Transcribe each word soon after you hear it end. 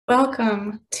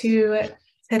Welcome to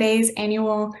today's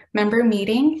annual member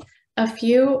meeting. A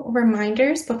few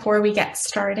reminders before we get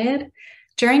started.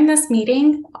 During this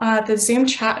meeting, the Zoom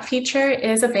chat feature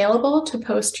is available to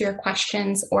post your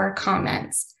questions or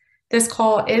comments. This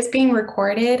call is being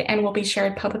recorded and will be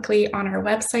shared publicly on our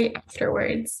website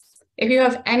afterwards. If you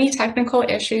have any technical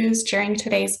issues during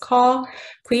today's call,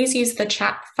 please use the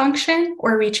chat function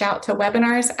or reach out to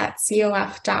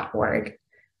webinars@cof.org.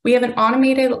 We have an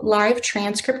automated live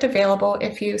transcript available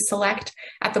if you select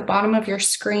at the bottom of your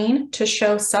screen to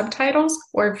show subtitles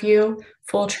or view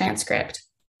full transcript.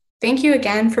 Thank you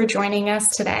again for joining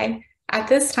us today. At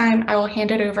this time, I will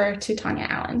hand it over to Tanya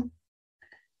Allen.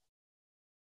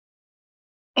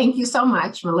 Thank you so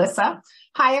much, Melissa.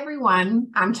 Hi, everyone.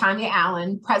 I'm Tanya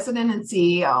Allen, President and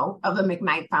CEO of the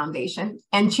McKnight Foundation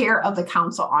and Chair of the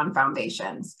Council on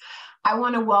Foundations. I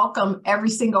want to welcome every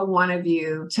single one of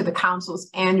you to the Council's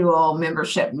annual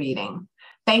membership meeting.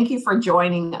 Thank you for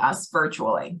joining us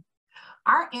virtually.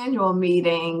 Our annual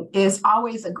meeting is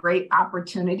always a great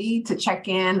opportunity to check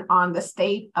in on the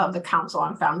state of the Council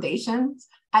on Foundations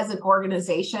as an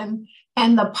organization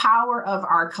and the power of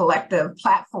our collective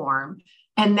platform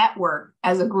and network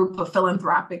as a group of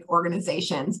philanthropic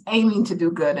organizations aiming to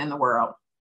do good in the world.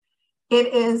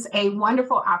 It is a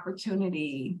wonderful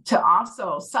opportunity to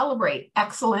also celebrate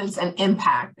excellence and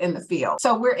impact in the field.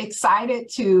 So we're excited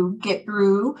to get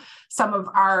through some of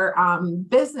our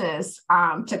business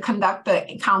to conduct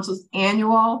the Council's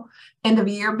annual end of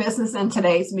year business in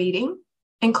today's meeting,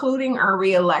 including our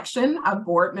re-election of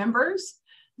board members,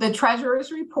 the Treasurer's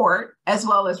report, as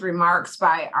well as remarks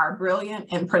by our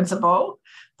brilliant and principal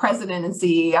President and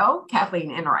CEO,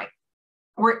 Kathleen Enright.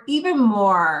 We're even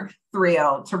more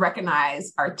thrilled to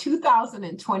recognize our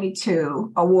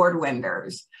 2022 award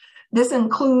winners. This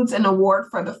includes an award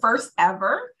for the first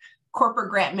ever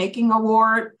Corporate Grant Making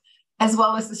Award, as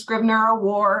well as the Scribner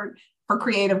Award for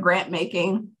Creative Grant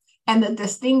Making and the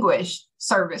Distinguished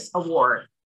Service Award.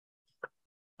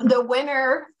 The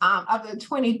winner of the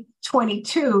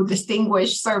 2022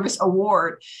 Distinguished Service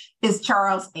Award is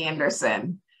Charles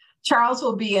Anderson. Charles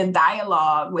will be in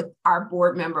dialogue with our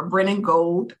board member, Brennan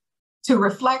Gold, to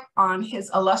reflect on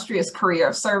his illustrious career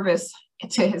of service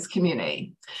to his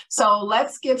community. So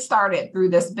let's get started through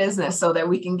this business so that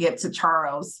we can get to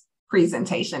Charles'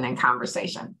 presentation and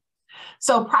conversation.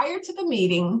 So prior to the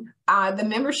meeting, the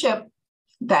membership,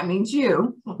 that means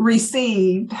you,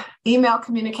 received email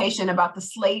communication about the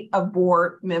slate of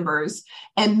board members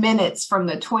and minutes from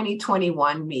the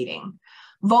 2021 meeting.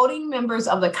 Voting members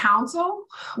of the council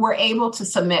were able to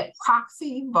submit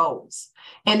proxy votes,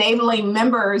 enabling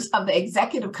members of the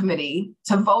executive committee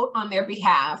to vote on their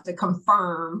behalf to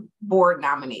confirm board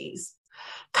nominees.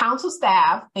 Council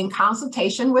staff, in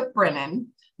consultation with Brennan,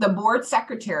 the board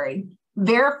secretary,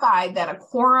 verified that a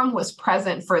quorum was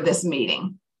present for this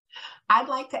meeting. I'd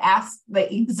like to ask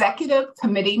the executive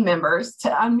committee members to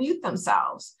unmute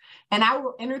themselves, and I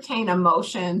will entertain a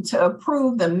motion to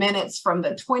approve the minutes from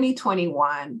the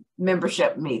 2021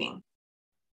 membership meeting.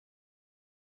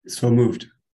 So moved.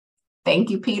 Thank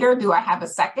you, Peter. Do I have a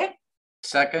second?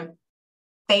 Second.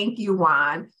 Thank you,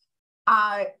 Juan.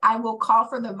 I will call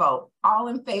for the vote. All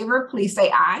in favor, please say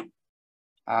aye.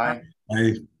 Aye.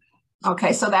 Aye.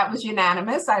 Okay, so that was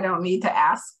unanimous. I don't need to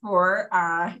ask for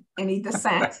any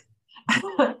dissent.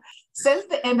 Since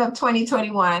the end of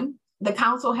 2021, the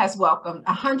council has welcomed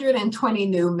 120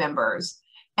 new members,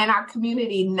 and our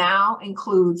community now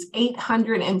includes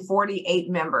 848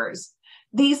 members.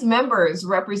 These members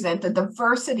represent the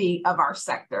diversity of our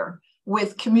sector,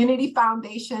 with community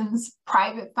foundations,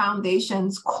 private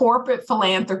foundations, corporate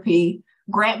philanthropy,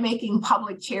 grant-making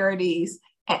public charities,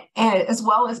 as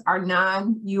well as our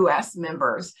non-US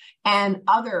members and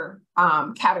other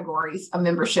categories of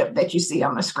membership that you see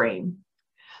on the screen.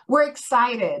 We're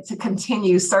excited to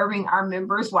continue serving our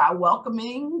members while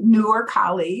welcoming newer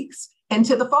colleagues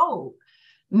into the fold.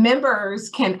 Members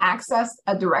can access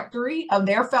a directory of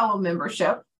their fellow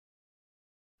membership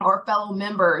or fellow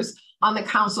members on the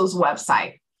council's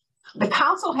website. The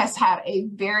council has had a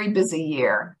very busy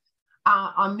year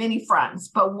on many fronts,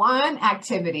 but one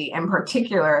activity in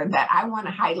particular that I want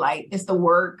to highlight is the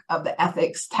work of the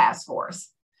Ethics Task Force.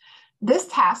 This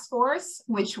task force,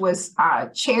 which was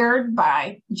chaired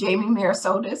by Jamie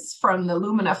Marasotis from the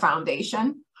Lumina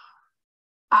Foundation,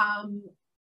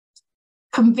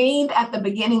 convened at the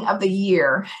beginning of the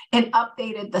year and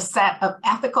updated the set of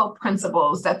ethical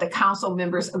principles that the council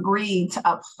members agreed to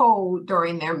uphold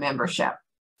during their membership.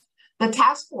 The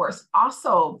task force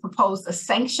also proposed a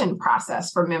sanction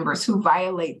process for members who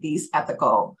violate these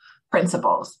ethical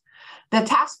principles. The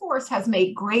task force has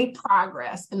made great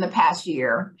progress in the past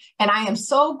year, and I am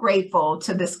so grateful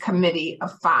to this committee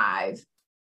of 5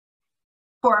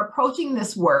 for approaching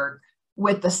this work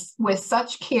with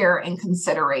such care and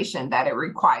consideration that it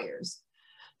requires.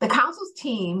 The council's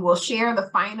team will share the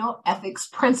final ethics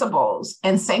principles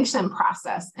and sanction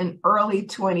process in early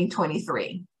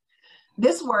 2023.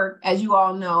 This work, as you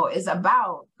all know, is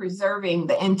about preserving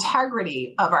the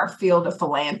integrity of our field of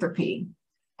philanthropy,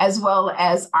 as well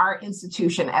as our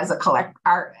institution as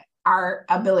our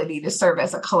ability to serve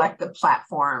as a collective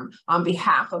platform on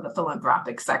behalf of the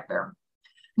philanthropic sector.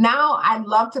 Now, I'd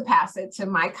love to pass it to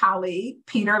my colleague,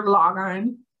 Peter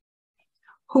Lawhorn,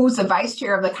 who's the vice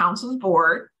chair of the council's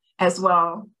board, as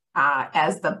well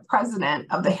as the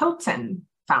president of the Hilton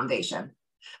Foundation.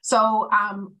 So,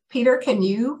 Peter, can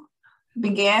you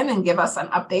begin and give us an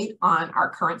update on our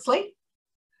current slate?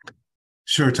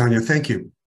 Sure, Tanya, thank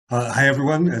you. Hi,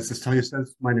 everyone. As Tanya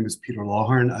says, my name is Peter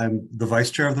Lawhorn. I'm the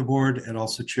vice chair of the board and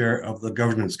also chair of the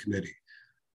governance committee.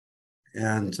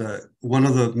 And one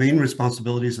of the main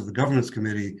responsibilities of the governance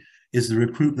committee is the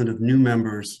recruitment of new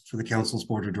members for the council's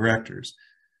board of directors.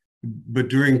 But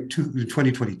during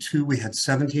 2022, we had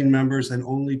 17 members and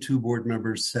only 2 board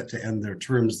members set to end their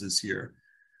terms this year.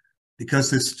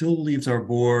 Because this still leaves our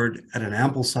board at an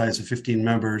ample size of 15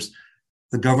 members,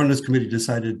 the governance committee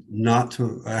decided not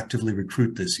to actively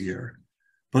recruit this year.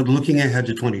 But looking ahead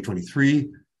to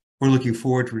 2023, we're looking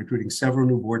forward to recruiting several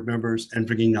new board members and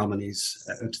bringing nominees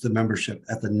to the membership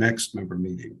at the next member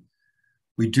meeting.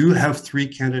 We do have 3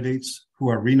 candidates who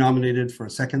are renominated for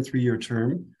a second 3-year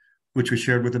term, which we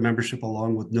shared with the membership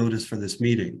along with notice for this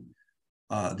meeting.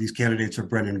 These candidates are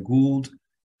Brennan Gould,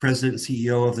 President and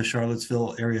CEO of the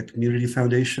Charlottesville Area Community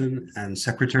Foundation and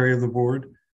Secretary of the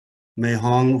Board, Mei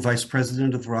Hong, Vice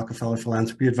President of the Rockefeller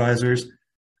Philanthropy Advisors,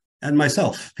 and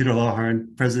myself, Peter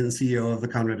Lawhorn, President and CEO of the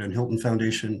Conrad and Hilton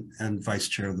Foundation and Vice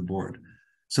Chair of the Board.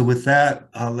 So with that,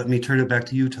 let me turn it back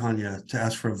to you, Tanya, to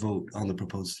ask for a vote on the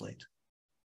proposed slate.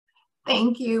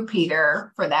 Thank you,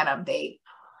 Peter, for that update.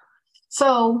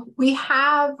 So we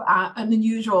have an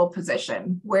unusual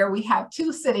position where we have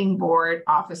 2 sitting board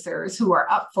officers who are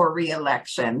up for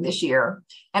re-election this year.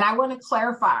 And I want to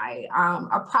clarify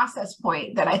a process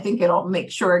point that I think it'll make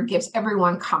sure it gives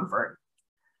everyone comfort.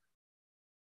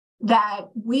 That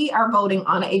we are voting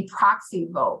on a proxy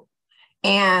vote.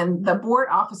 And the board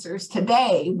officers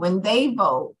today, when they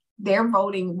vote, they're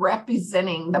voting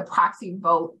representing the proxy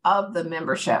vote of the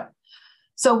membership.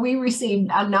 So we received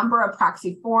a number of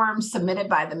proxy forms submitted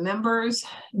by the members.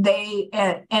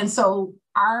 And so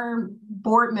our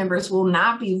board members will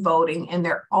not be voting in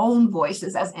their own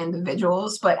voices as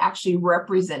individuals, but actually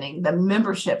representing the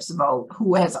membership's vote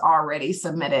who has already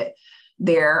submitted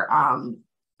their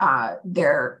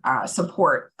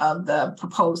support of the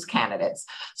proposed candidates.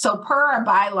 So per our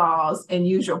bylaws and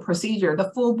usual procedure,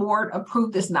 the full board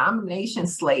approved this nomination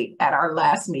slate at our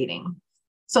last meeting.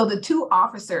 So the 2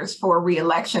 officers for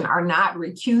re-election are not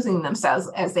recusing themselves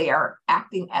as they are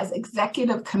acting as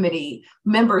executive committee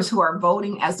members who are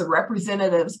voting as the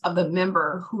representatives of the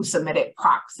member who submitted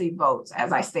proxy votes,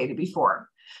 as I stated before.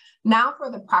 Now for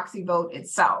the proxy vote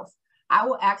itself. I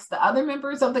will ask the other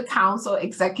members of the council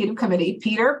executive committee,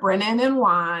 Peter, Brennan, and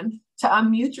Juan, to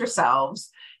unmute yourselves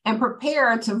and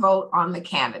prepare to vote on the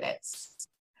candidates.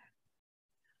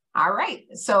 All right,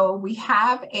 so we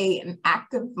have an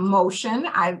active motion.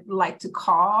 I'd like to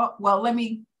call, well, let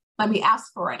me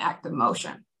ask for an active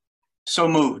motion. So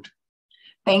moved.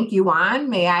 Thank you, Juan.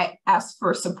 May I ask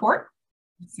for support?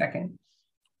 Second.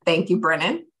 Thank you,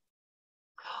 Brennan.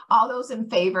 All those in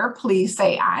favor, please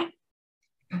say aye.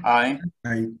 Aye.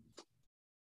 Aye.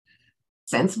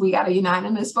 Since we got a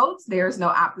unanimous vote, there's no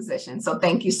opposition. So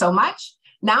thank you so much.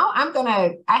 Now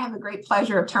I have the great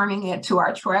pleasure of turning it to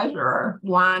our treasurer,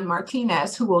 Juan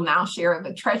Martinez, who will now share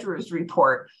the treasurer's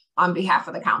report on behalf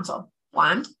of the council.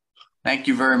 Juan? Thank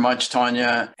you very much,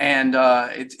 Tanya. And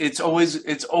it's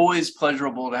always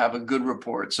pleasurable to have a good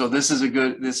report. So this is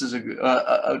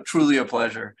truly a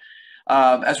pleasure.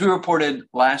 As we reported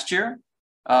last year,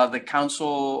 the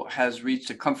council has reached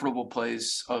a comfortable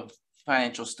place of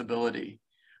financial stability.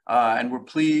 And we're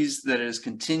pleased that it has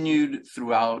continued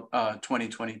throughout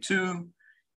 2022,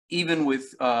 even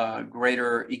with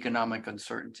greater economic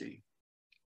uncertainty.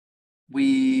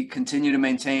 We continue to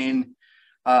maintain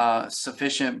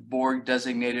sufficient board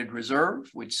designated reserve,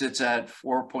 which sits at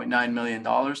 $4.9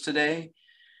 million today,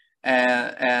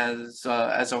 as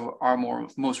of our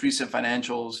most recent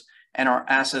financials, and our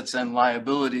assets and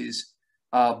liabilities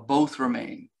both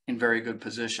remain in very good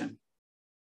position.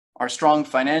 Our strong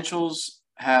financials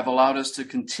have allowed us to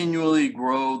continually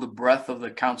grow the breadth of the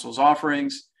council's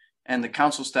offerings and the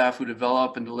council staff who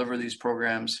develop and deliver these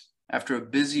programs, after a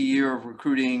busy year of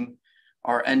recruiting,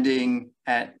 are ending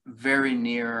at very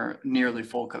nearly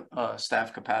full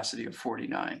staff capacity of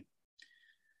 49.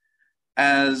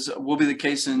 As will be the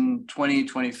case in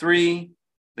 2023,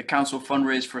 the council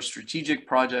fundraised for strategic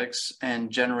projects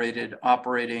and generated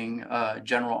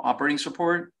general operating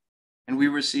support. And we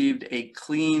received a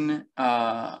clean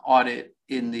audit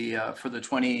for the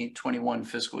 2021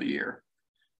 fiscal year.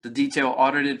 The detailed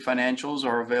audited financials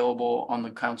are available on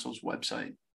the council's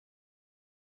website.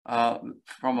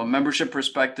 From a membership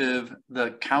perspective,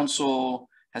 the council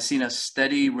has seen a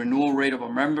steady renewal rate of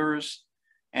our members,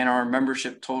 and our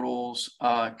membership totals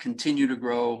continue to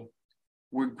grow.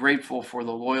 We're grateful for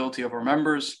the loyalty of our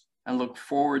members and look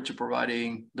forward to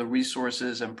providing the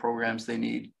resources and programs they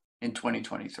need in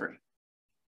 2023.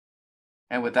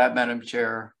 And with that, Madam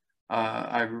Chair, with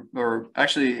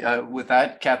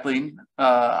that, Kathleen,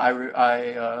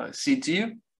 I cede to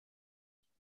you.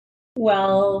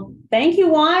 Well, thank you,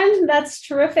 Juan. That's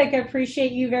terrific. I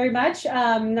appreciate you very much,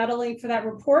 not only for that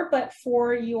report, but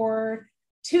for your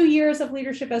 2 years of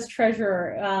leadership as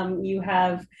treasurer. You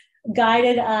have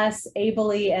guided us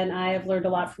ably, and I have learned a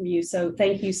lot from you. So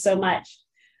thank you so much.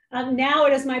 Now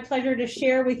it is my pleasure to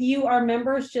share with you, our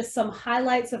members, just some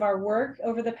highlights of our work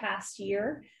over the past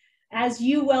year. As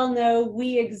you well know,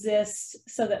 we exist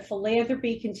so that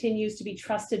philanthropy continues to be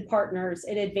trusted partners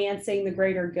in advancing the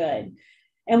greater good.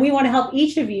 And we want to help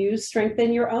each of you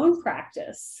strengthen your own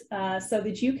practice so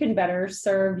that you can better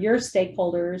serve your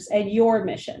stakeholders and your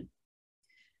mission.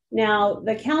 Now,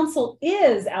 the council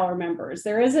is our members.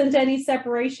 There isn't any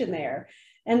separation there.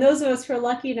 And those of us who are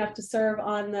lucky enough to serve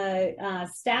on the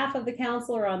staff of the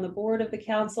council or on the board of the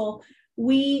council,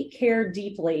 we care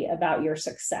deeply about your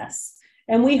success.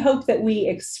 And we hope that we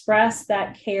express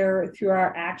that care through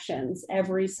our actions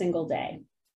every single day.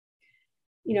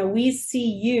 You know, we see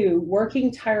you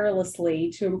working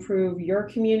tirelessly to improve your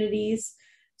communities,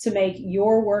 to make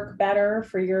your work better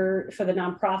for the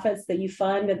nonprofits that you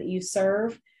fund and that you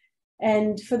serve,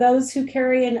 and for those who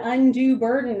carry an undue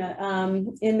burden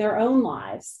in their own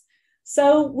lives.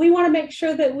 So we want to make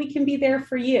sure that we can be there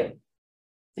for you.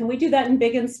 And we do that in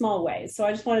big and small ways. So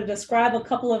I just want to describe a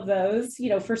couple of those. You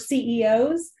know, for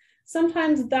CEOs,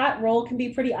 sometimes that role can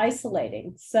be pretty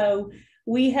isolating. So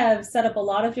we have set up a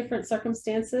lot of different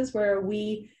circumstances where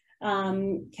we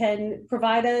can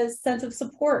provide a sense of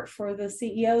support for the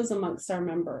CEOs amongst our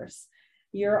members.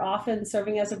 You're often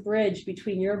serving as a bridge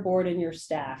between your board and your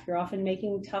staff. You're often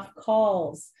making tough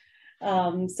calls.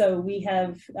 So we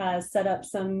have set up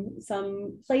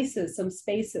some places, some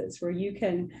spaces where you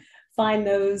can find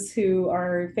those who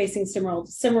are facing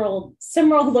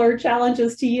similar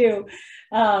challenges to you,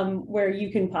 where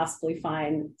you can possibly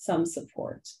find some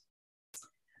support.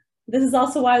 This is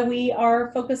also why we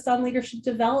are focused on leadership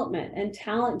development and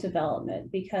talent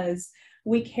development, because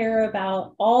we care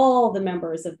about all the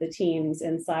members of the teams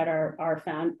inside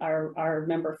our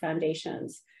member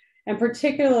foundations, and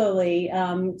particularly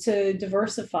to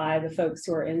diversify the folks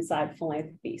who are inside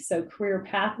philanthropy. So career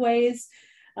pathways,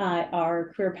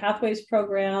 our career pathways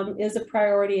program is a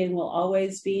priority and will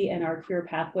always be, and our career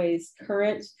pathways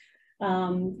current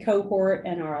cohort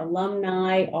and our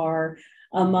alumni are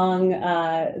among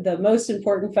the most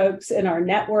important folks in our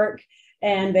network,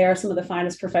 and they are some of the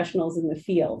finest professionals in the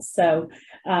field. So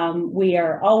we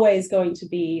are always going to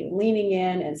be leaning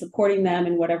in and supporting them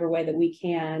in whatever way that we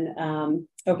can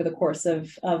over the course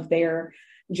of their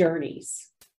journeys.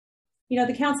 You know,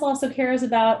 the council also cares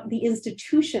about the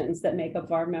institutions that make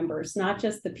up our members, not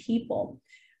just the people,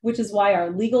 which is why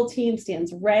our legal team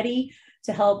stands ready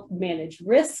to help manage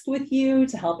risk with you,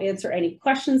 to help answer any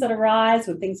questions that arise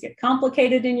when things get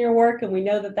complicated in your work, and we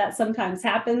know that that sometimes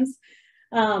happens.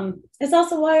 It's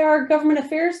also why our government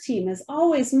affairs team is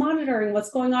always monitoring what's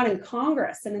going on in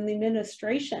Congress and in the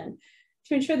administration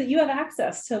to ensure that you have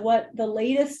access to what the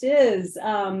latest is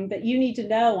that you need to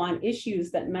know on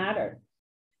issues that matter.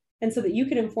 And so that you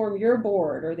can inform your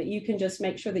board, or that you can just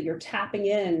make sure that you're tapping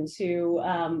into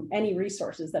any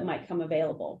resources that might come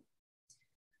available.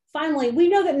 Finally, we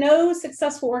know that no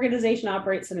successful organization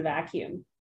operates in a vacuum.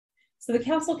 So the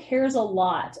council cares a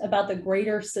lot about the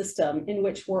greater system in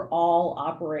which we're all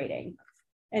operating.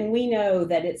 And we know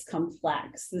that it's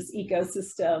complex, this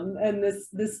ecosystem, and this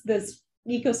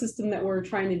ecosystem that we're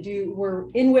trying to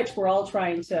do, in which we're all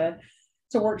trying to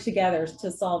work together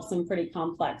to solve some pretty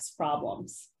complex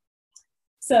problems.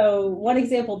 So one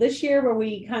example this year where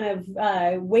we kind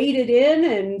of waded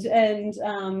in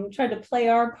and tried to play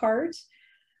our part,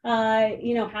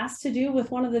 has to do with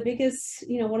one of the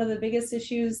biggest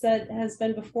issues that has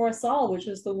been before us all, which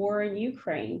is the war in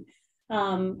Ukraine.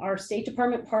 our State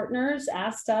Department partners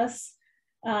asked us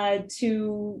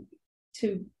to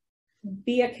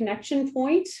be a connection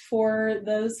point for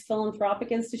those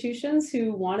philanthropic institutions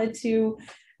who wanted to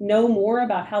know more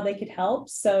about how they could help.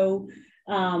 So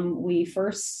we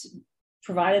first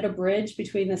provided a bridge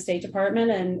between the State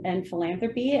Department and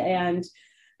philanthropy, and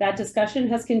that discussion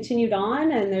has continued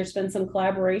on, and there's been some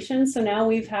collaboration. So now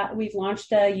we've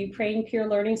launched a Ukraine Peer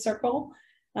Learning Circle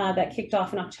that kicked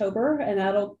off in October, and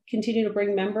that'll continue to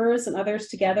bring members and others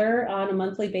together on a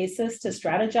monthly basis to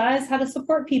strategize how to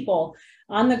support people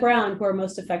on the ground who are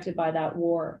most affected by that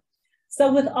war.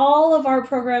 So with all of our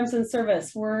programs and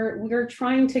service, we're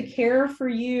trying to care for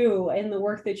you in the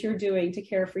work that you're doing to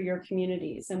care for your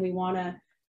communities, and we want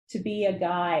to be a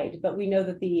guide, but we know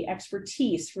that the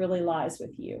expertise really lies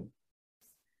with you.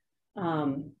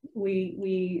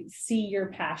 We see your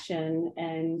passion,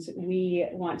 and we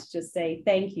want to just say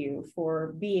thank you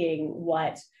for being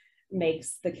what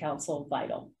makes the council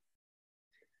vital.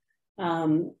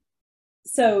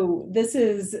 So this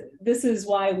is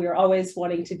why we're always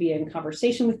wanting to be in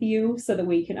conversation with you, so that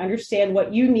we can understand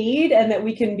what you need and that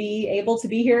we can be able to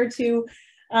be here to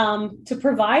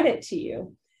provide it to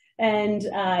you. And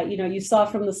you saw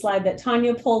from the slide that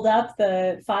Tanya pulled up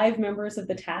the 5 members of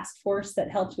the task force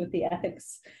that helped with the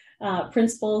ethics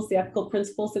principles, the ethical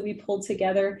principles that we pulled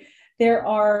together. There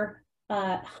are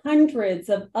hundreds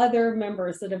of other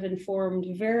members that have informed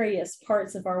various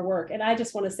parts of our work. And I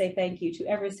just want to say thank you to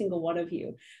every single one of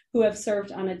you who have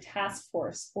served on a task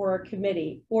force or a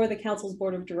committee or the council's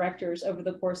board of directors over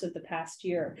the course of the past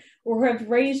year, or who have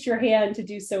raised your hand to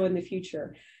do so in the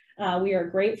future. We are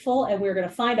grateful, and we're going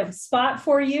to find a spot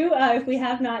for you if we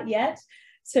have not yet,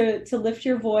 to lift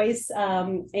your voice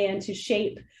and to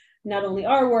shape not only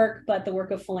our work, but the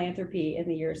work of philanthropy in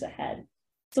the years ahead.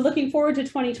 So looking forward to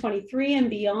 2023 and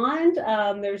beyond,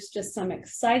 there's just some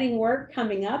exciting work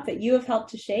coming up that you have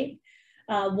helped to shape.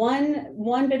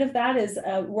 One bit of that is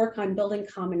work on building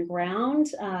common ground.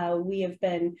 We have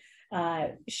been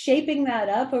shaping that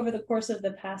up over the course of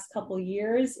the past couple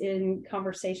years in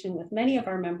conversation with many of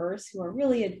our members who are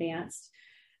really advanced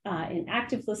in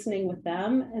active listening with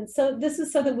them. And so this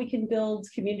is so that we can build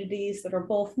communities that are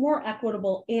both more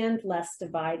equitable and less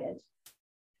divided.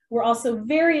 We're also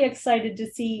very excited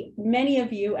to see many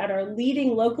of you at our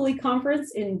Leading Locally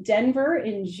conference in Denver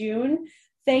in June.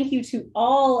 Thank you to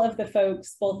all of the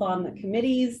folks, both on the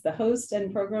committees, the host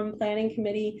and program planning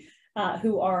committee,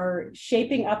 who are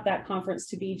shaping up that conference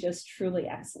to be just truly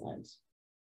excellent.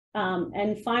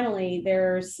 And finally,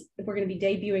 we're going to be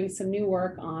debuting some new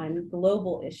work on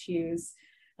global issues,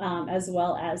 as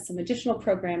well as some additional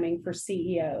programming for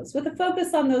CEOs, with a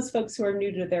focus on those folks who are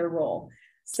new to their role.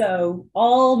 So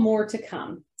all more to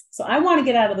come. So I want to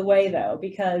get out of the way, though,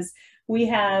 because we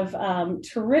have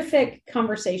terrific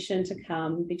conversation to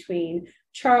come between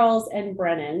Charles and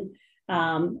Brennan.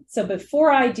 So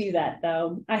before I do that,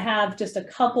 though, I have just a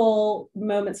couple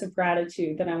moments of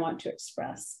gratitude that I want to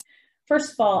express.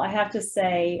 First of all, I have to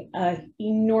say an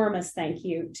enormous thank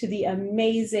you to the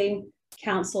amazing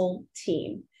council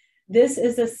team. This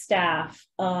is a staff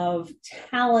of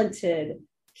talented,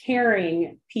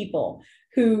 caring people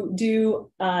who do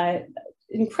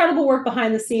incredible work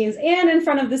behind the scenes and in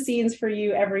front of the scenes for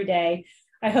you every day.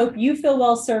 I hope you feel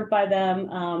well served by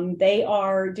them. They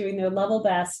are doing their level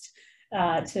best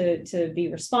to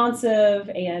be responsive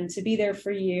and to be there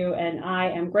for you. And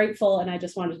I am grateful, and I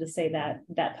just wanted to say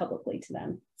that publicly to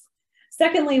them.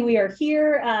 Secondly, we are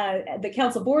here, the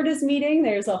council board is meeting.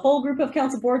 There's a whole group of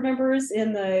council board members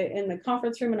in the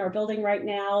conference room in our building right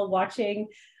now watching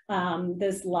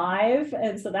this live.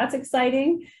 And so that's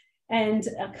exciting. And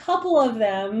a couple of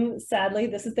them, sadly,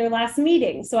 this is their last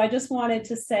meeting. So I just wanted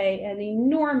to say an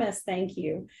enormous thank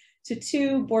you to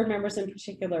 2 board members in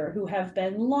particular who have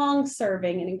been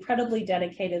long-serving and incredibly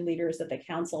dedicated leaders at the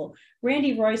council.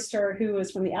 Randy Royster, who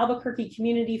is from the Albuquerque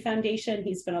Community Foundation.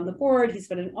 He's been on the board. He's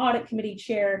been an audit committee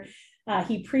chair.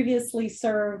 He previously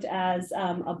served as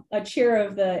a chair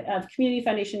of Community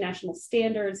Foundation National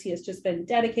Standards. He has just been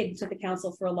dedicated to the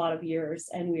council for a lot of years,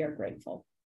 and we are grateful.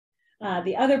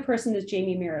 The other person is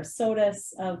Jamie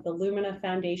Mirasotis of the Lumina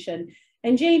Foundation.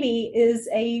 And Jamie is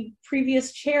a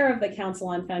previous chair of the Council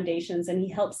on Foundations, and he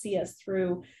helped see us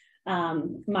through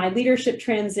my leadership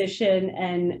transition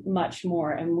and much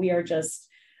more. And we are just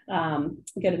going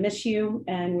to miss you,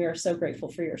 and we are so grateful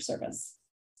for your service.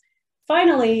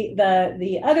 Finally,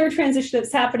 the other transition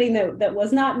that's happening that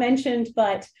was not mentioned,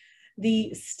 but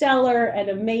the stellar and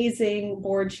amazing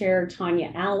board chair,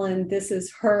 Tanya Allen. This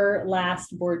is her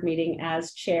last board meeting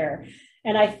as chair.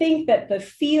 And I think that the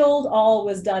field all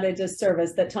was done a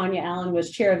disservice that Tanya Allen was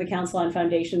chair of the Council on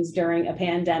Foundations during a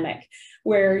pandemic,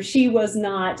 where she was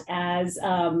not as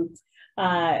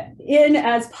in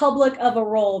as public of a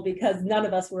role, because none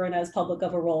of us were in as public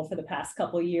of a role for the past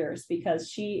couple of years, because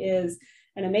she is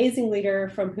an amazing leader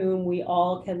from whom we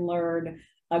all can learn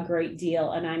a great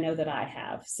deal, and I know that I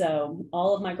have. So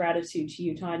all of my gratitude to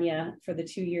you, Tanya, for the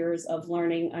 2 years of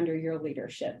learning under your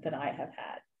leadership that I have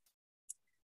had.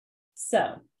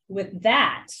 So with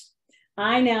that,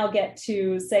 I now get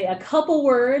to say a couple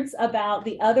words about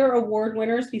the other award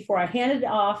winners before I hand it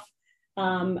off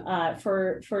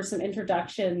for some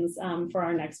introductions for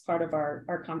our next part of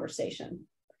our conversation.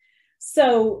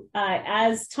 So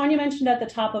as Tanya mentioned at the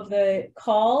top of the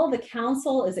call, the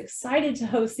council is excited to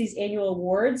host these annual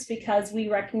awards because we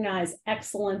recognize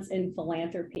excellence in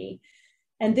philanthropy.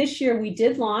 And this year we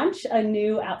did launch a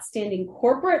new Outstanding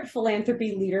Corporate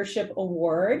Philanthropy Leadership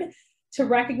Award to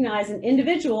recognize an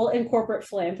individual in corporate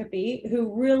philanthropy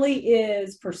who really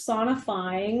is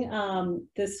personifying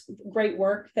this great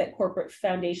work that corporate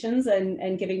foundations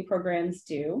and giving programs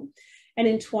do. And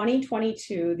in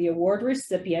 2022, the award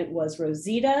recipient was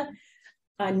Rosita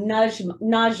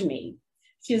Najmi.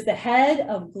 She is the head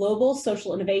of global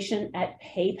social innovation at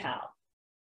PayPal.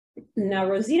 Now,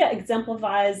 Rosita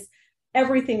exemplifies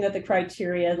everything that the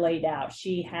criteria laid out.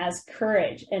 She has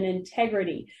courage and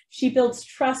integrity. She builds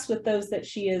trust with those that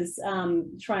she is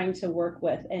trying to work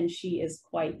with, and she is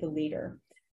quite the leader.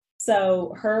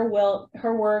 So her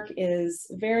work is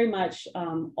very much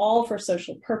all for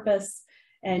social purpose,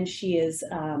 and she is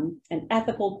an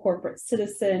ethical corporate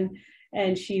citizen,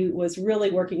 and she was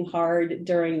really working hard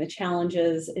during the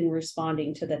challenges in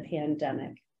responding to the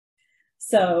pandemic.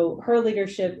 So her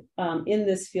leadership in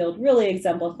this field really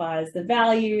exemplifies the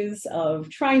values of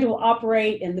trying to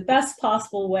operate in the best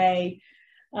possible way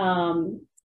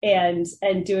and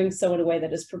doing so in a way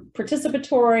that is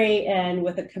participatory and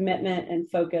with a commitment and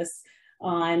focus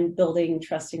on building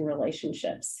trusting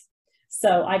relationships.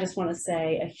 So I just want to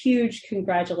say a huge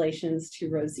congratulations to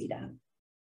Rosita.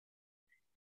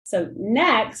 So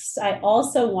next, I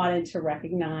also wanted to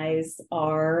recognize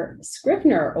our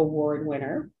Scribner Award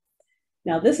winner.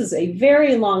 Now, this is a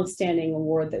very long-standing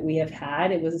award that we have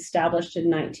had. It was established in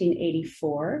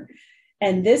 1984.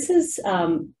 And this is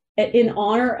in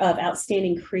honor of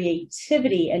outstanding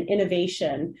creativity and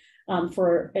innovation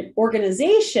for an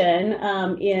organization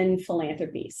in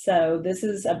philanthropy. So this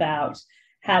is about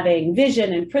having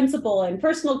vision and principle and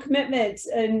personal commitment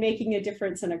and making a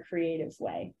difference in a creative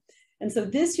way. And so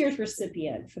this year's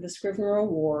recipient for the Scribner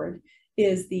Award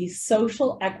is the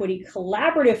Social Equity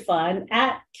Collaborative Fund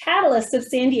at Catalyst of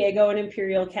San Diego and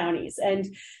Imperial Counties. And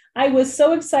I was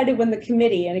so excited when the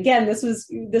committee, and again, this was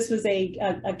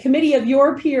a committee of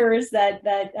your peers that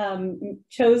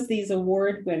chose these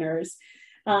award winners.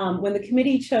 When the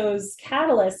committee chose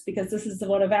Catalyst, because this is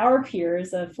one of our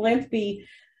peers, a philanthropy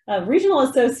regional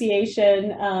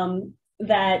association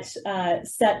that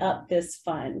set up this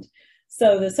fund.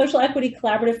 So the Social Equity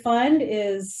Collaborative Fund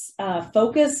is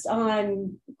focused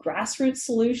on grassroots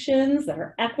solutions that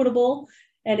are equitable,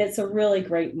 and it's a really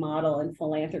great model in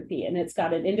philanthropy. And it's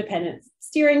got an independent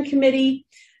steering committee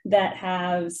that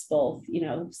has both,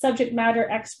 subject matter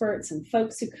experts and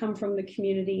folks who come from the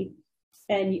community.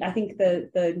 And I think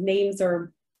the names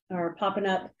are popping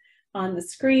up on the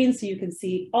screen, so you can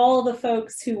see all the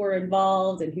folks who were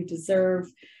involved and who deserve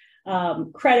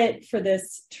credit for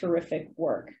this terrific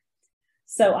work.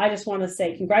 So I just want to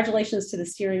say congratulations to the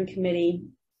steering committee,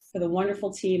 for the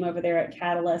wonderful team over there at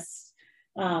Catalyst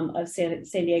of San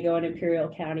Diego and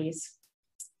Imperial Counties.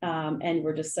 And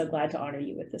we're just so glad to honor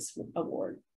you with this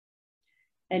award.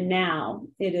 And now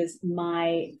it is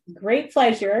my great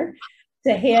pleasure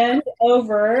to hand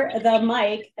over the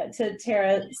mic to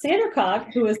Tara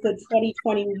Sandercock, who is the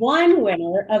 2021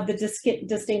 winner of the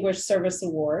Distinguished Service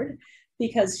Award,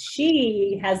 because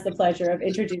she has the pleasure of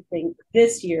introducing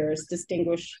this year's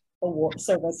Distinguished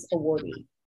Service Awardee.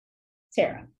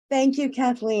 Tara. Thank you,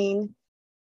 Kathleen.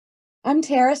 I'm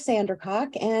Tara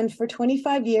Sandercock, and for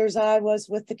 25 years, I was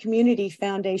with the Community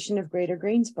Foundation of Greater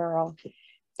Greensboro.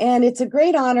 And it's a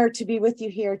great honor to be with you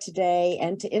here today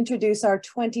and to introduce our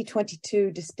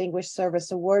 2022 Distinguished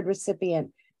Service Award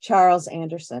recipient, Charles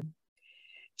Anderson.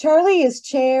 Charlie is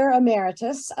Chair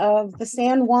Emeritus of the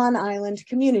San Juan Island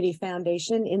Community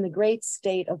Foundation in the great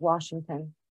state of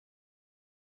Washington.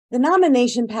 The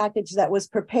nomination package that was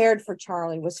prepared for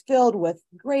Charlie was filled with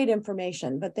great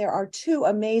information, but there are two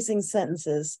amazing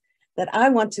sentences that I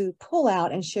want to pull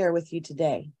out and share with you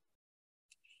today.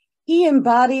 He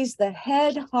embodies the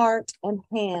head, heart, and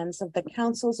hands of the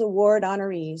Council's award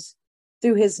honorees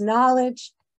through his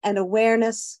knowledge, and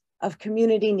awareness of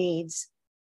community needs,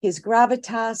 his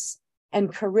gravitas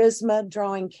and charisma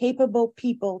drawing capable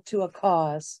people to a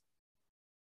cause,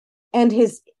 and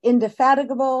his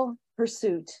indefatigable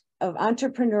pursuit of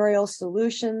entrepreneurial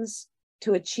solutions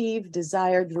to achieve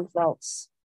desired results.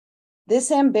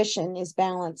 This ambition is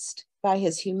balanced by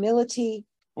his humility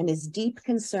and his deep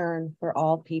concern for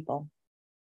all people.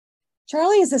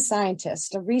 Charlie is a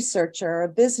scientist, a researcher, a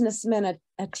businessman,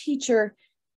 a teacher,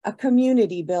 a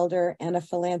community builder, and a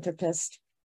philanthropist.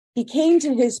 He came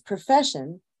to his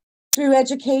profession through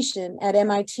education at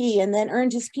MIT and then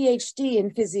earned his PhD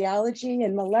in physiology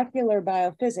and molecular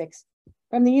biophysics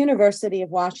from the University of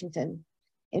Washington.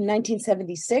 In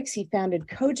 1976, he founded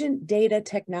Cogent Data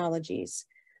Technologies,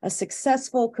 a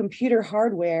successful computer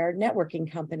hardware networking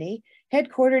company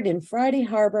headquartered in Friday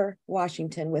Harbor,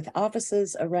 Washington, with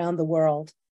offices around the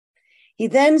world. He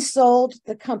then sold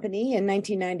the company in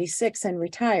 1996 and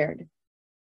retired.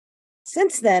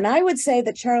 Since then, I would say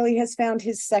that Charlie has found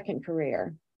his second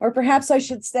career, or perhaps I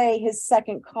should say his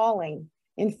second calling,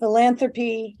 in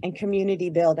philanthropy and community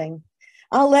building.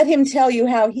 I'll let him tell you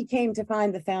how he came to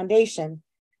find the foundation,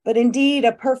 but indeed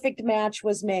a perfect match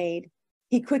was made.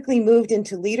 He quickly moved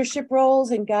into leadership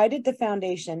roles and guided the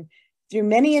foundation through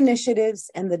many initiatives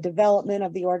and the development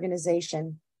of the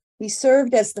organization. He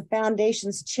served as the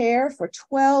foundation's chair for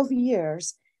 12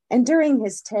 years, and during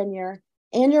his tenure,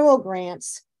 annual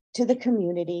grants to the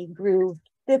community grew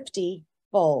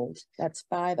 50-fold. That's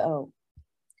 50.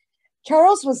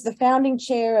 Charles was the founding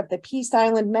chair of the Peace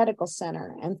Island Medical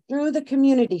Center, and through the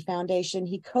Community Foundation,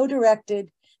 he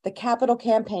co-directed the capital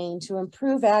campaign to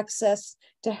improve access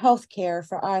to health care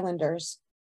for islanders.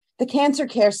 The Cancer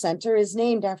Care Center is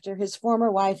named after his former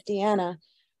wife, Deanna,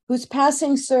 whose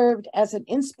passing served as an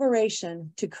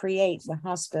inspiration to create the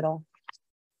hospital.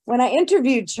 When I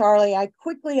interviewed Charlie, I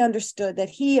quickly understood that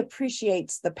he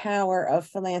appreciates the power of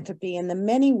philanthropy and the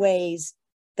many ways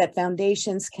that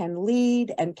foundations can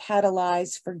lead and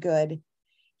catalyze for good.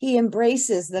 He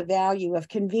embraces the value of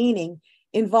convening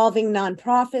involving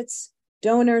nonprofits,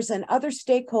 donors, and other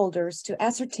stakeholders to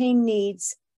ascertain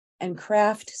needs and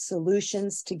craft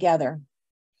solutions together.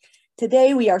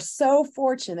 Today, we are so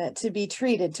fortunate to be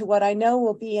treated to what I know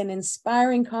will be an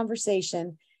inspiring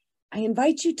conversation. I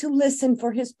invite you to listen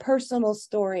for his personal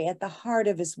story at the heart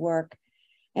of his work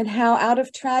and how out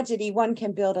of tragedy one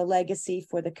can build a legacy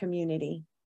for the community.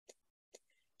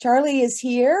 Charlie is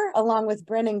here along with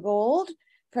Brennan Gold,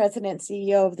 President and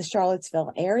CEO of the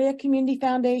Charlottesville Area Community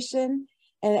Foundation,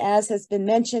 and as has been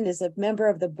mentioned, is a member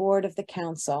of the board of the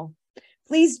council.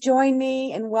 Please join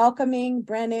me in welcoming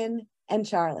Brennan and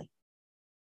Charlie.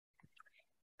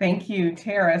 Thank you,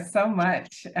 Tara, so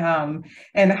much. And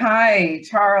hi,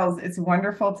 Charles, it's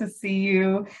wonderful to see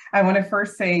you. I want to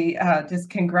first say just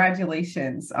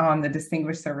congratulations on the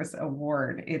Distinguished Service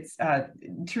Award. It's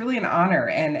truly an honor.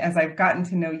 And as I've gotten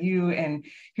to know you and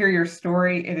hear your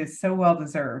story, it is so well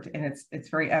deserved and it's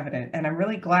very evident. And I'm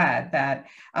really glad that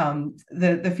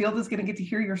the field is going to get to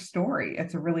hear your story.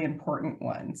 It's a really important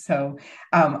one. So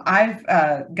I've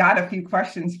got a few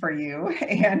questions for you,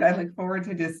 and I look forward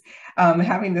to just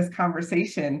having this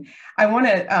conversation. I want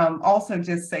to also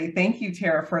just say thank you,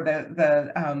 Tara, for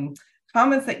the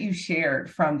comments that you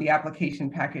shared from the application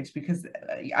package, because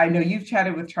I know you've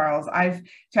chatted with Charles, I've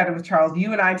chatted with Charles,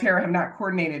 you and I, Tara, have not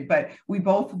coordinated, but we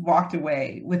both walked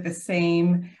away with the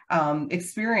same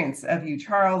experience of you,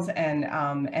 Charles, and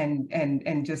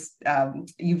just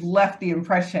you've left the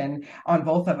impression on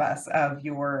both of us of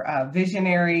your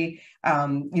visionary,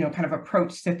 kind of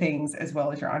approach to things, as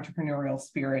well as your entrepreneurial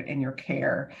spirit and your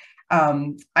care.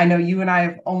 I know you and I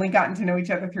have only gotten to know each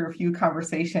other through a few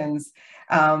conversations,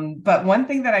 but one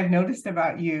thing that I've noticed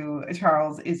about you,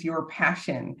 Charles, is your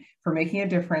passion for making a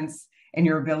difference and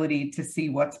your ability to see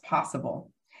what's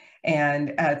possible.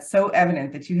 And it's so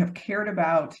evident that you have cared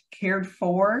about, cared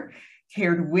for,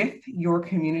 cared with your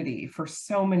community for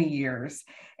so many years.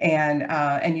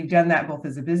 And you've done that both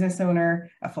as a business owner,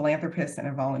 a philanthropist, and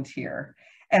a volunteer.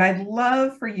 And I'd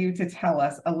love for you to tell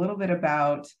us a little bit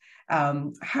about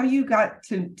how you got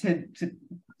into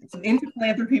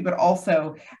philanthropy, but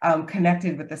also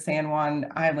connected with the San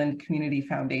Juan Island Community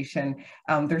Foundation.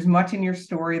 There's much in your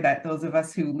story that those of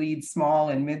us who lead small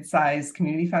and mid-sized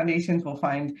community foundations will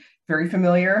find very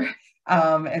familiar.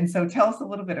 And so tell us a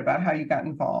little bit about how you got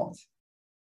involved.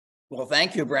 Well,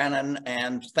 thank you, Brennan,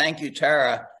 and thank you,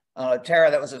 Tara.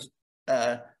 Tara, that was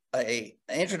an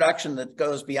introduction that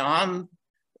goes beyond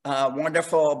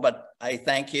wonderful, but I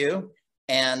thank you.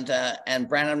 And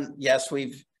Brennan, yes,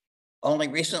 we've only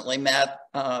recently met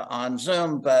on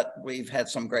Zoom, but we've had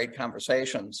some great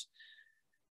conversations.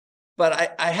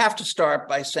 But I have to start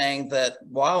by saying that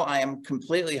while I am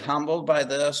completely humbled by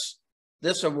this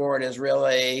award is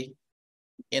really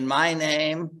in my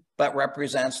name, but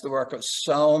represents the work of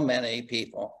so many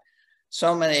people,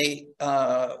 so many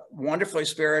wonderfully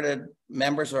spirited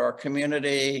members of our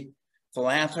community,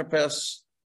 philanthropists,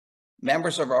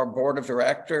 members of our board of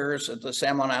directors at the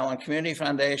San Juan Island Community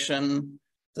Foundation,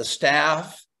 the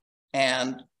staff,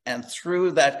 and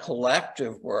through that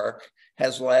collective work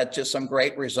has led to some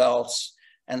great results.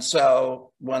 And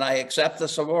so when I accept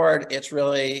this award, it's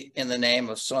really in the name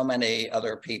of so many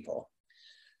other people.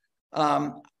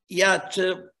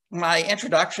 To my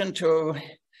introduction to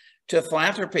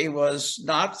philanthropy was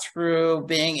not through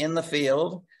being in the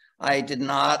field. I did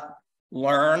not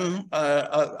learn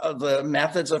the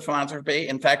methods of philanthropy.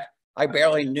 In fact, I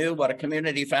barely knew what a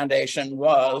community foundation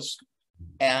was.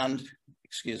 And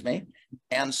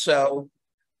so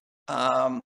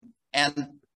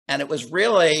it was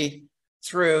really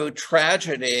through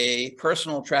tragedy,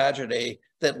 personal tragedy,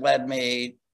 that led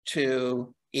me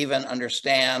to even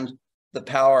understand the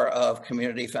power of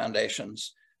community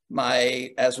foundations.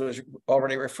 As was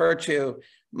already referred to,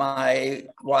 my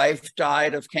wife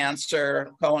died of cancer,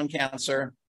 colon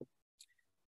cancer.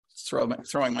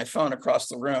 Throwing my phone across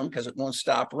the room because it won't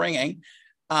stop ringing.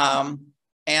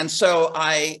 And so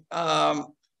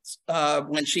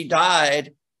when she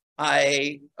died,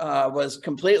 I was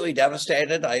completely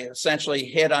devastated. I essentially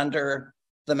hid under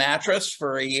the mattress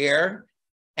for a year.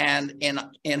 And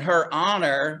in her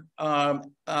honor,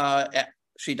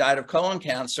 she died of colon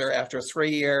cancer after a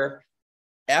 3-year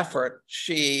effort.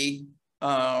 She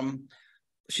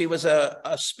was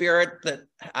a spirit that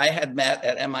I had met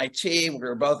at MIT. We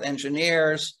were both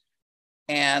engineers.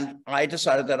 And I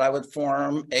decided that I would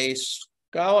form a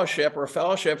scholarship or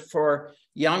fellowship for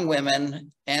young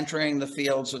women entering the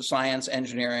fields of science,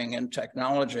 engineering, and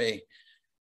technology.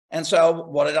 And so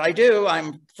what did I do?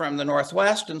 I'm from the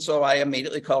Northwest, and so I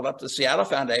immediately called up the Seattle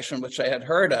Foundation, which I had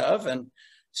heard of, and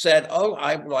said, oh,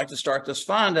 I would like to start this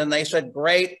fund. And they said,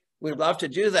 great, we'd love to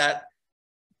do that.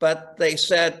 But they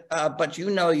said, but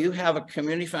you have a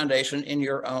community foundation in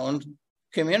your own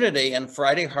community in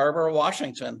Friday Harbor,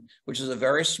 Washington, which is a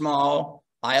very small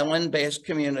island-based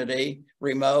community,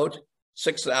 remote,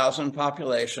 6,000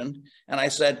 population. And I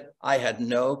said, I had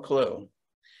no clue.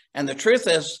 And the truth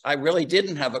is, I really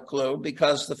didn't have a clue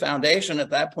because the foundation at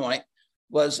that point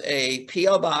was a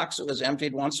P.O. box that was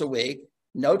emptied once a week,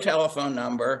 no telephone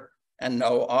number, and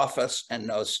no office and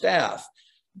no staff.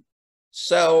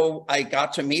 So I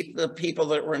got to meet the people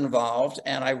that were involved,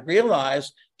 and I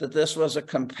realized that this was a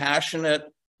compassionate,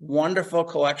 wonderful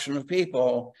collection of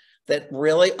people that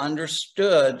really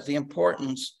understood the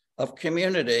importance of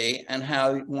community and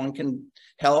how one can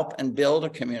help and build a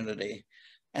community.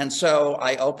 And so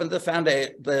I opened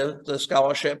the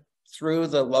scholarship through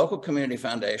the local community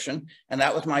foundation, and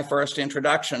that was my first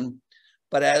introduction.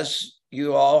 But as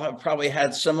you all have probably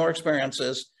had similar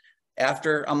experiences,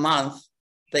 after a month,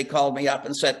 they called me up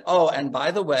and said, oh, and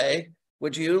by the way,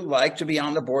 would you like to be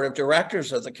on the board of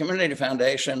directors of the community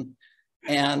foundation?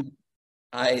 And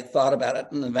I thought about it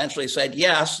and eventually said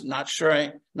yes, not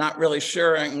really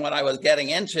sure what I was getting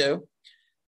into.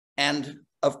 And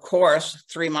of course,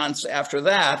 3 months after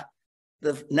that,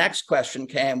 the next question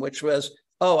came, which was,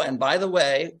 oh, and by the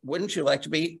way, wouldn't you like to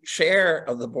be chair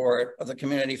of the board of the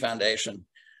community foundation?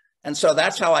 And so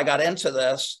that's how I got into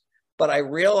this. But I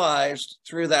realized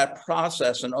through that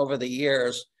process and over the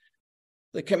years,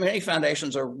 the community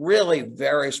foundations are really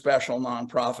very special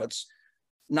nonprofits.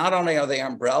 Not only are they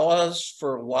umbrellas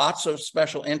for lots of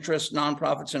special interest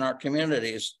nonprofits in our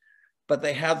communities, but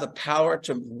they have the power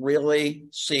to really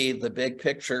see the big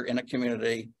picture in a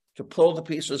community, to pull the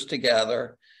pieces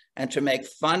together and to make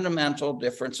fundamental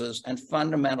differences and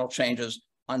fundamental changes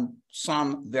on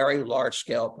some very large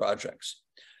scale projects.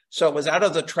 So it was out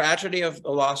of the tragedy of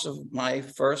the loss of my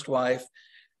first wife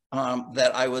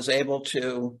that I was able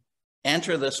to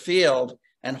enter this field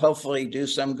and hopefully do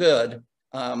some good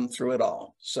through it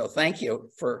all. So thank you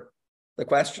for the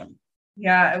question.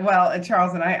 Yeah, well,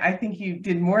 Charles, and I think you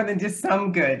did more than just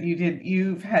some good.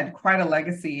 You've had quite a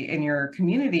legacy in your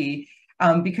community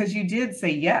because you did say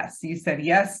yes. You said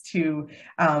yes to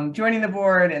joining the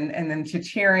board and then to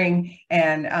chairing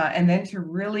and then to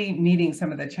really meeting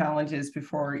some of the challenges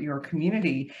before your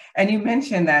community. And you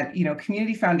mentioned that,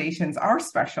 community foundations are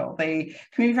special.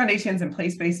 Community foundations and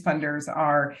place-based funders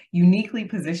are uniquely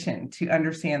positioned to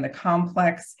understand the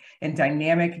complex and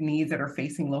dynamic needs that are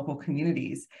facing local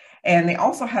communities. And they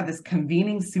also have this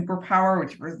convening superpower,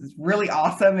 which is really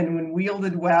awesome. And when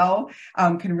wielded well,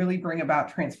 can really bring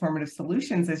about transformative solutions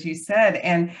solutions, as you said.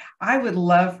 And I would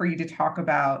love for you to talk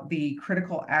about the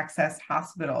critical access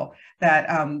hospital that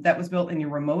that was built in your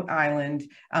remote island.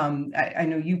 I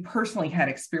know you personally had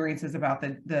experiences about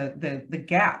the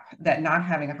gap that not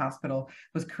having a hospital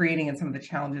was creating and some of the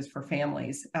challenges for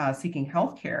families seeking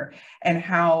healthcare, and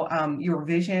how your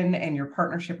vision and your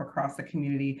partnership across the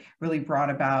community really brought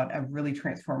about a really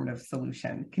transformative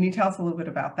solution. Can you tell us a little bit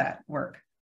about that work?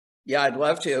 Yeah, I'd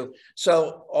love to.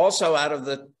 So also out of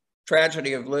the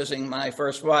tragedy of losing my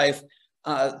first wife,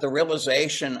 the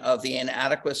realization of the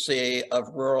inadequacy of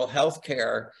rural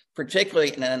healthcare,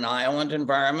 particularly in an island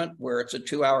environment where it's a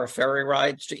 2-hour ferry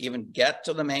ride to even get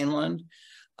to the mainland,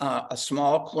 a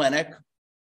small clinic,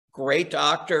 great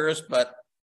doctors, but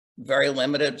very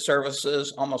limited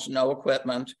services, almost no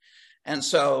equipment. And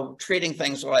so treating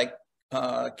things like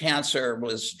cancer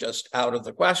was just out of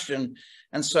the question.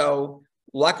 And so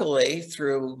luckily,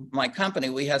 through my company,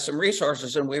 we had some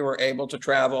resources and we were able to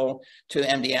travel to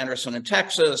MD Anderson in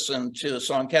Texas and to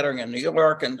Sloan Kettering in New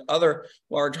York and other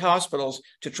large hospitals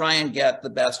to try and get the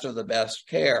best of the best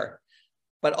care.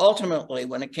 But ultimately,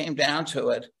 when it came down to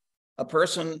it, a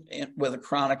person with a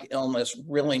chronic illness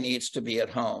really needs to be at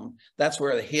home. That's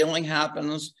where the healing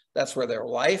happens. That's where their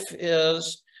life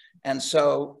is. And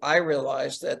so I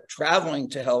realized that traveling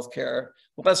to healthcare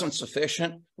wasn't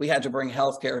sufficient. We had to bring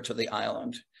healthcare to the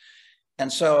island.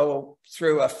 And so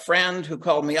through a friend who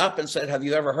called me up and said, have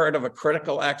you ever heard of a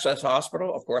critical access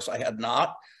hospital? Of course, I had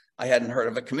not. I hadn't heard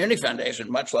of a community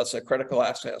foundation, much less a critical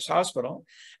access hospital.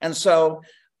 And so,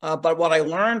 but what I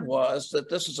learned was that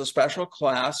this is a special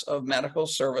class of medical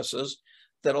services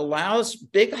that allows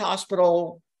big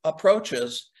hospital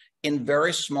approaches in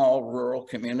very small rural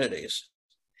communities.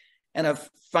 And a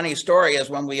funny story is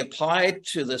when we applied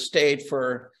to the state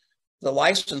for the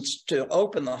license to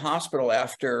open the hospital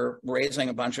after raising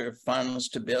a bunch of funds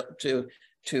to build, to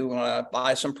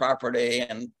buy some property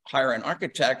and hire an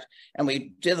architect, and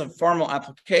we did the formal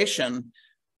application,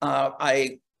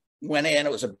 I went in.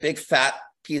 It was a big fat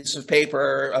piece of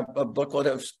paper, a booklet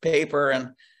of paper,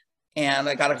 and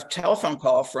I got a telephone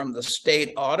call from the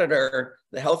state auditor,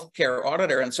 the healthcare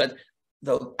auditor, and said,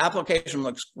 the application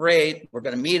looks great. We're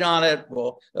going to meet on it.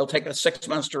 It'll take us 6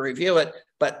 months to review it.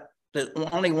 But there's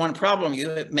only one problem.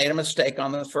 You made a mistake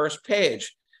on the first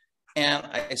page. And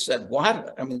I said,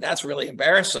 what? I mean, that's really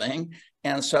embarrassing.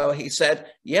 And so he said,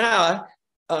 yeah,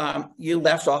 you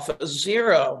left off a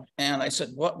 0. And I said,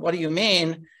 what do you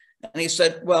mean? And he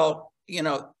said, well, you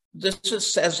know, this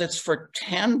just says it's for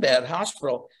 10-bed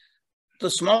hospital.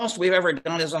 The smallest we've ever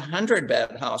done is a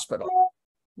 100-bed hospital.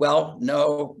 Well,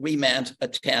 no, we meant a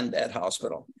 10-bed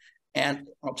hospital. And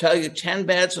I'll tell you, 10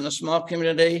 beds in a small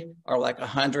community are like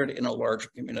 100 in a larger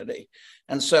community.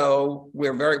 And so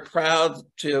we're very proud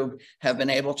to have been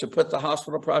able to put the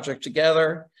hospital project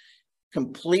together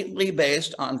completely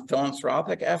based on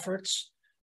philanthropic efforts.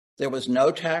 There was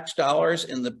no tax dollars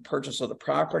in the purchase of the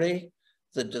property,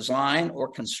 the design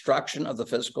or construction of the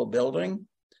physical building.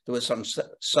 There was some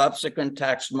subsequent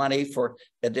tax money for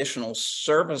additional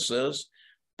services,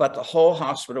 but the whole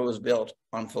hospital was built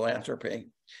on philanthropy.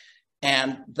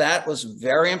 And that was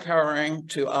very empowering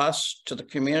to us, to the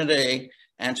community,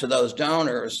 and to those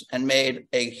donors, and made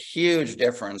a huge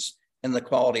difference in the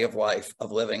quality of life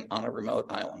of living on a remote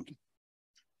island.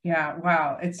 Yeah,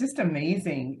 wow. It's just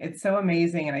amazing. It's so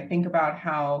amazing. And I think about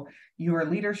how your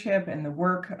leadership and the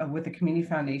work with the Community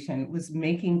Foundation was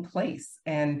making place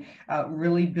and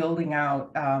really building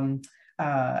out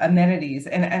amenities.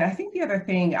 And I think the other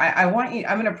thing I'm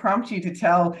going to prompt you to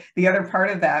tell the other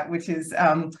part of that, which is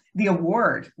the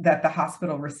award that the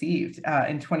hospital received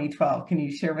in 2012. Can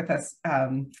you share with us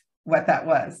what that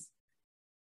was?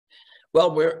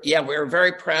 Well, we're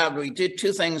very proud. We did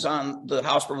 2 things on the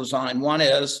hospital design. One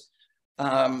is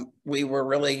we were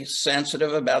really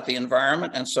sensitive about the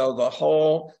environment. And so the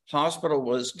whole hospital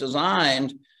was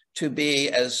designed to be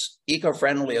as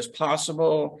eco-friendly as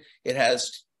possible. It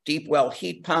has deep well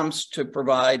heat pumps to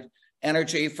provide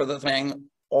energy for the thing.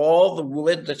 All the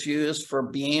wood that's used for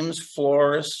beams,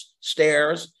 floors,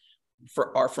 stairs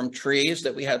are from trees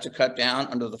that we had to cut down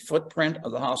under the footprint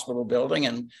of the hospital building.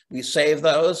 And we saved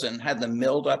those and had them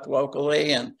milled up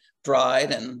locally and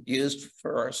dried and used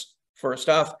for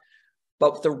stuff.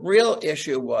 But the real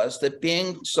issue was that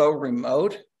being so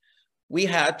remote, we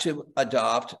had to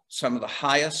adopt some of the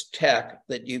highest tech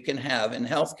that you can have in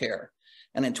healthcare.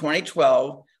 And in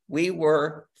 2012, we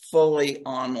were fully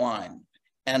online.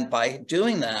 And by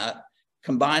doing that,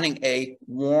 combining a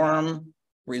warm,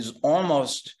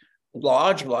 almost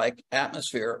lodge-like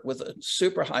atmosphere with a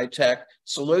super high-tech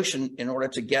solution in order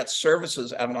to get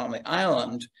services out on the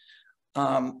island,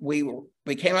 we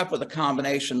we came up with a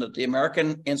combination that the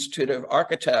American Institute of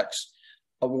Architects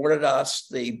awarded us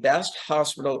the best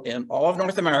hospital in all of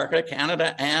North America,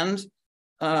 Canada, and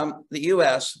the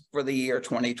US for the year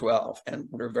 2012. And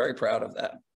we're very proud of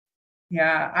that.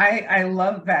 Yeah, I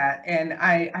love that. And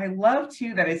I love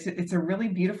too that it's a really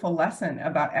beautiful lesson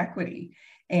about equity,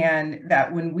 and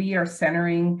that when we are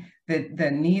centering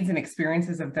the needs and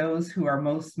experiences of those who are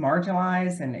most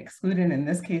marginalized and excluded, in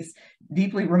this case,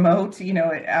 deeply remote,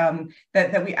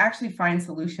 that we actually find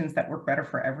solutions that work better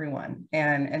for everyone.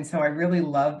 And so I really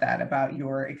love that about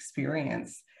your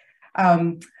experience.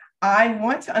 I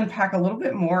want to unpack a little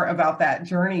bit more about that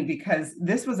journey, because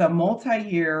this was a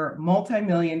multi-year,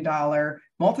 multi-million-dollar,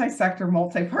 multi-sector,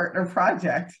 multi-partner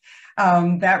project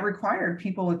that required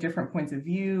people with different points of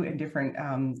view and different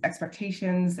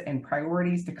expectations and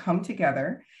priorities to come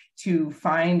together to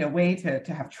find a way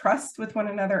to have trust with one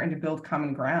another and to build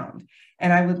common ground.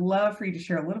 And I would love for you to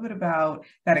share a little bit about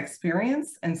that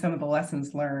experience and some of the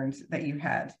lessons learned that you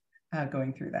had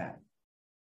going through that.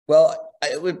 Well,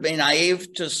 it would be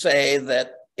naive to say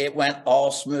that it went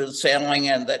all smooth sailing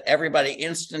and that everybody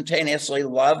instantaneously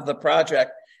loved the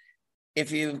project.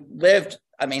 If you lived,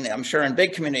 I mean, I'm sure in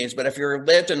big communities, but if you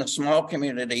lived in a small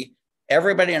community,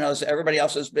 everybody knows everybody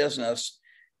else's business,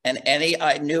 and any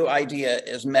new idea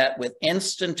is met with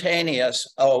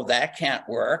instantaneous, oh, that can't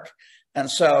work. And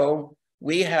so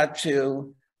we had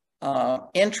to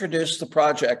introduce the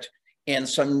project in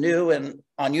some new and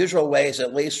unusual ways,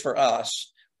 at least for us.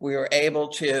 We were able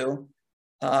to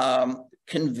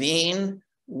convene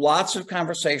lots of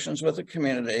conversations with the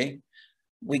community.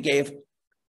 We gave,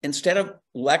 instead of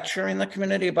lecturing the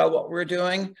community about what we're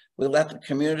doing, we let the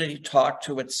community talk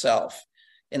to itself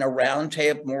in a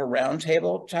roundtable, more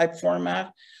roundtable type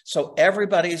format. So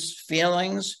everybody's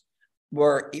feelings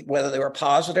were, whether they were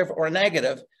positive or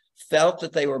negative, felt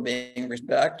that they were being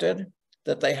respected,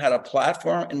 that they had a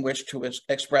platform in which to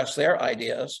express their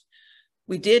ideas.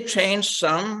 We did change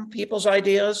some people's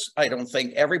ideas. I don't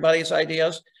think everybody's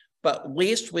ideas, but at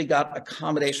least we got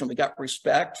accommodation. We got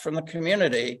respect from the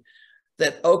community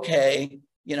that, okay,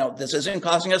 this isn't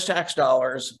costing us tax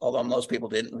dollars, although most people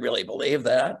didn't really believe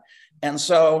that. And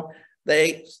so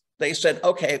they said,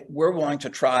 okay, we're willing to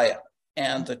try it.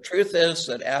 And the truth is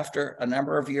that after a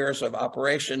number of years of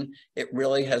operation, it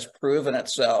really has proven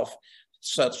itself,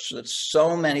 such that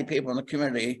so many people in the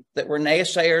community that were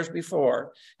naysayers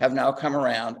before have now come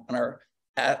around and are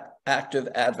active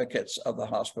advocates of the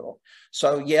hospital.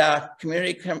 So yeah,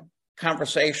 community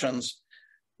conversations,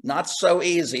 not so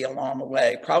easy along the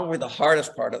way, probably the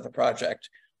hardest part of the project,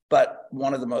 but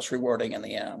one of the most rewarding in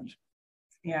the end.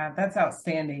 Yeah, that's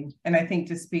outstanding. And I think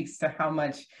just speaks to how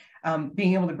much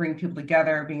being able to bring people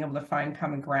together, being able to find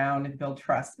common ground and build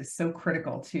trust is so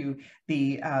critical to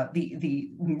the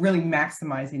really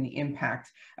maximizing the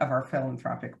impact of our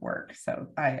philanthropic work. So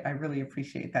I really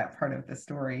appreciate that part of the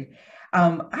story.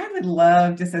 I would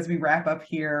love, just as we wrap up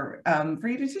here, for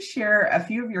you to just share a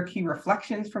few of your key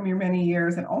reflections from your many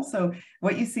years, and also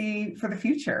what you see for the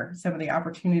future, some of the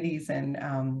opportunities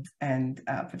and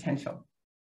potential.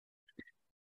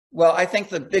 Well, I think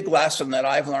the big lesson that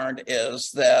I've learned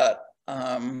is that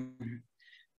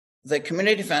the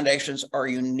community foundations are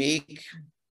unique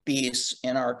beasts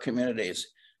in our communities.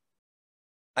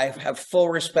 I have full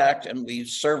respect, and we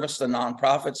service the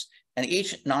nonprofits, and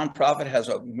each nonprofit has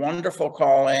a wonderful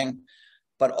calling,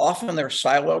 but often they're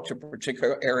siloed to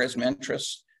particular areas of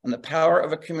interest. And the power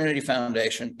of a community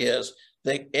foundation is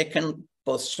that it can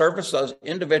both service those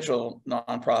individual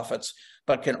nonprofits,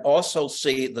 but can also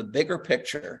see the bigger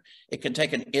picture. It can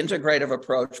take an integrative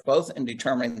approach, both in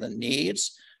determining the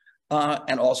needs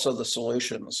and also the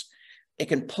solutions. It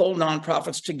can pull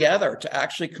nonprofits together to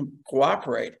actually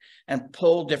cooperate and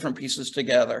pull different pieces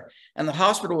together. And the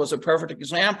hospital was a perfect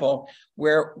example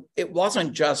where it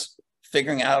wasn't just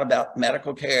figuring out about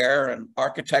medical care and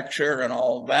architecture and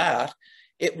all that.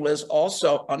 It was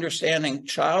also understanding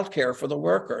childcare for the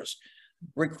workers,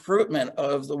 recruitment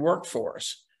of the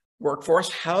workforce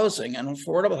housing and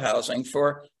affordable housing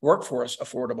for workforce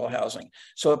affordable housing.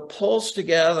 So it pulls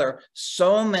together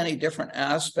so many different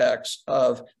aspects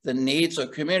of the needs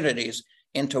of communities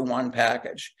into one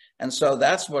package. And so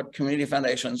that's what community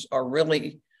foundations are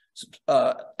really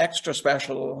extra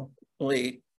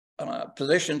specially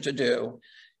positioned to do,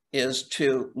 is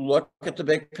to look at the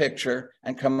big picture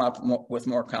and come up with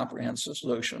more comprehensive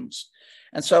solutions.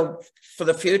 And so for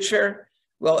the future,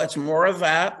 well, it's more of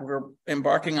that. We're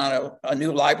embarking on a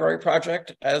new library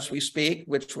project as we speak,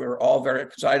 which we're all very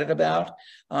excited about,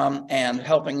 and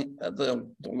helping the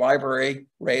library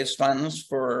raise funds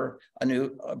for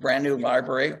a brand new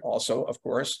library, also, of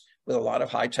course, with a lot of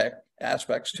high-tech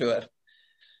aspects to it.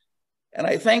 And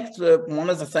I think that one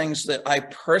of the things that I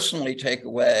personally take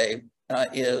away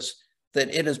is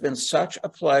that it has been such a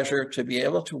pleasure to be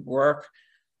able to work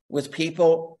with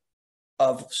people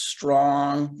of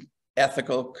strong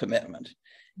ethical commitment.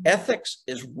 Ethics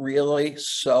is really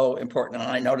so important.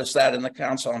 And I noticed that in the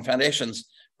Council on Foundations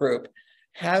group,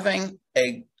 having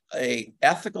a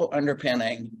ethical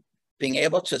underpinning, being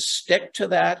able to stick to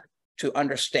that, to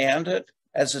understand it,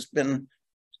 as it's been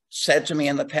said to me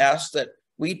in the past, that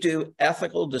we do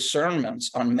ethical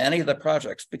discernments on many of the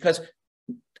projects because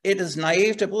it is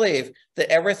naive to believe that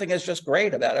everything is just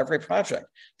great about every project.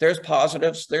 There's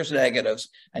positives, there's negatives,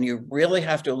 and you really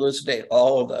have to elucidate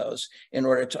all of those in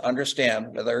order to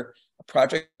understand whether a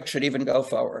project should even go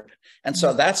forward. And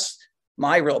so that's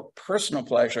my real personal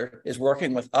pleasure, is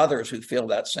working with others who feel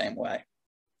that same way.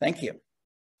 Thank you.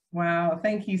 Wow,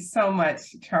 thank you so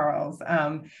much, Charles.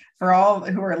 For all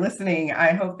who are listening,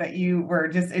 I hope that you were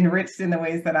just enriched in the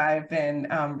ways that I've been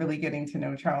really getting to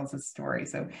know Charles's story.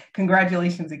 So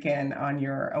congratulations again on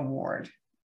your award.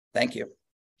 Thank you.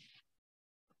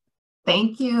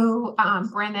 Thank you,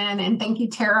 Brennan, and thank you,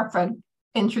 Tara, for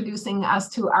introducing us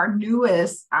to our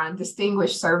newest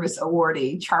Distinguished Service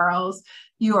Awardee. Charles,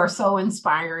 you are so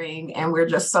inspiring, and we're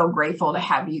just so grateful to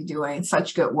have you doing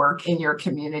such good work in your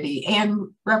community and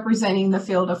representing the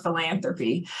field of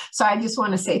philanthropy. So I just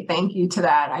want to say thank you to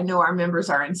that. I know our members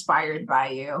are inspired by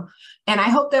you. And I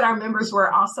hope that our members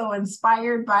were also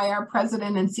inspired by our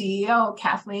president and CEO,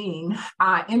 Kathleen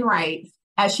Enright,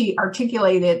 as she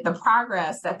articulated the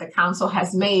progress that the council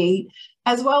has made,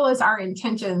 as well as our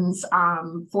intentions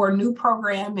for new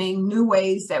programming, new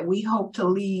ways that we hope to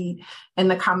lead in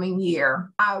the coming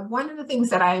year. One of the things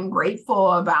that I am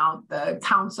grateful about the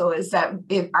council is that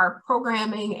our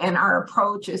programming and our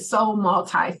approach is so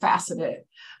multifaceted.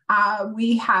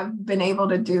 We have been able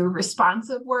to do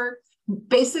responsive work.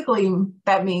 Basically,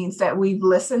 that means that we've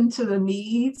listened to the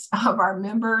needs of our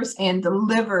members and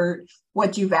delivered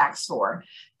what you've asked for.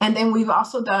 And then we've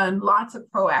also done lots of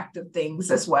proactive things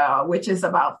as well, which is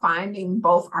about finding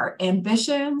both our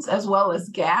ambitions as well as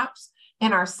gaps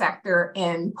in our sector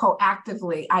and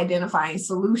proactively identifying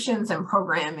solutions and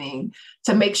programming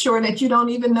to make sure that you don't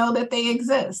even know that they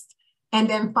exist. And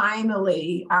then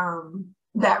finally,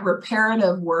 that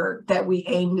reparative work that we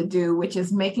aim to do, which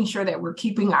is making sure that we're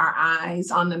keeping our eyes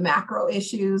on the macro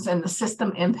issues and the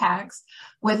system impacts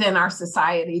within our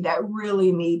society that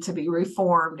really need to be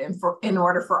reformed, and in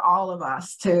order for all of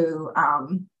us to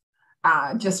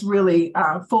just really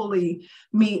fully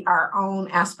meet our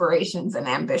own aspirations and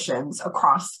ambitions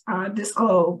across this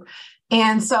globe.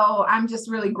 And so I'm just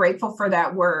really grateful for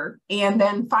that work. And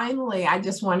then finally, I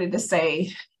just wanted to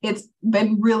say it's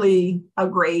been really a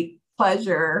great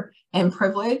pleasure and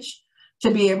privilege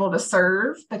to be able to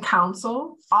serve the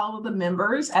council, all of the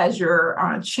members, as your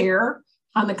chair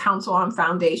on the Council on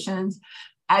Foundations.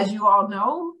 As you all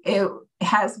know, it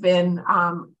has been,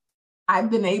 I've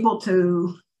been able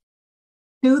to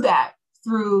do that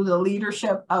through the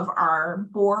leadership of our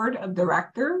board of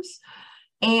directors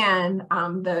and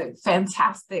the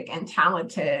fantastic and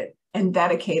talented and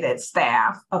dedicated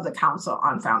staff of the Council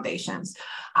on Foundations.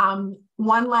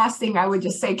 One last thing I would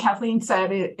just say, Kathleen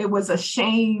said it was a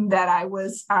shame that I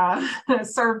was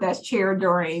served as chair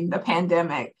during the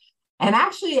pandemic. And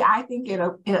actually, I think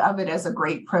of it as a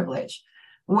great privilege.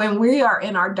 When we are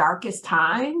in our darkest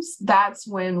times, that's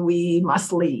when we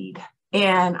must lead.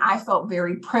 And I felt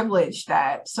very privileged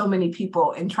that so many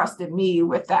people entrusted me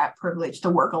with that privilege to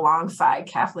work alongside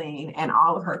Kathleen and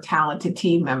all of her talented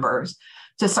team members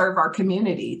to serve our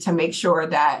community, to make sure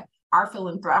that our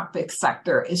philanthropic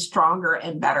sector is stronger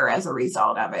and better as a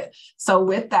result of it. So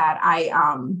with that, I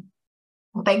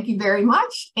thank you very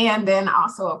much. And then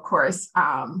also, of course,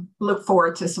 look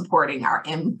forward to supporting our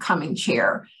incoming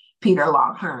chair, Peter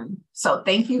Lawhern. So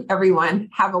thank you, everyone.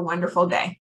 Have a wonderful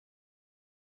day.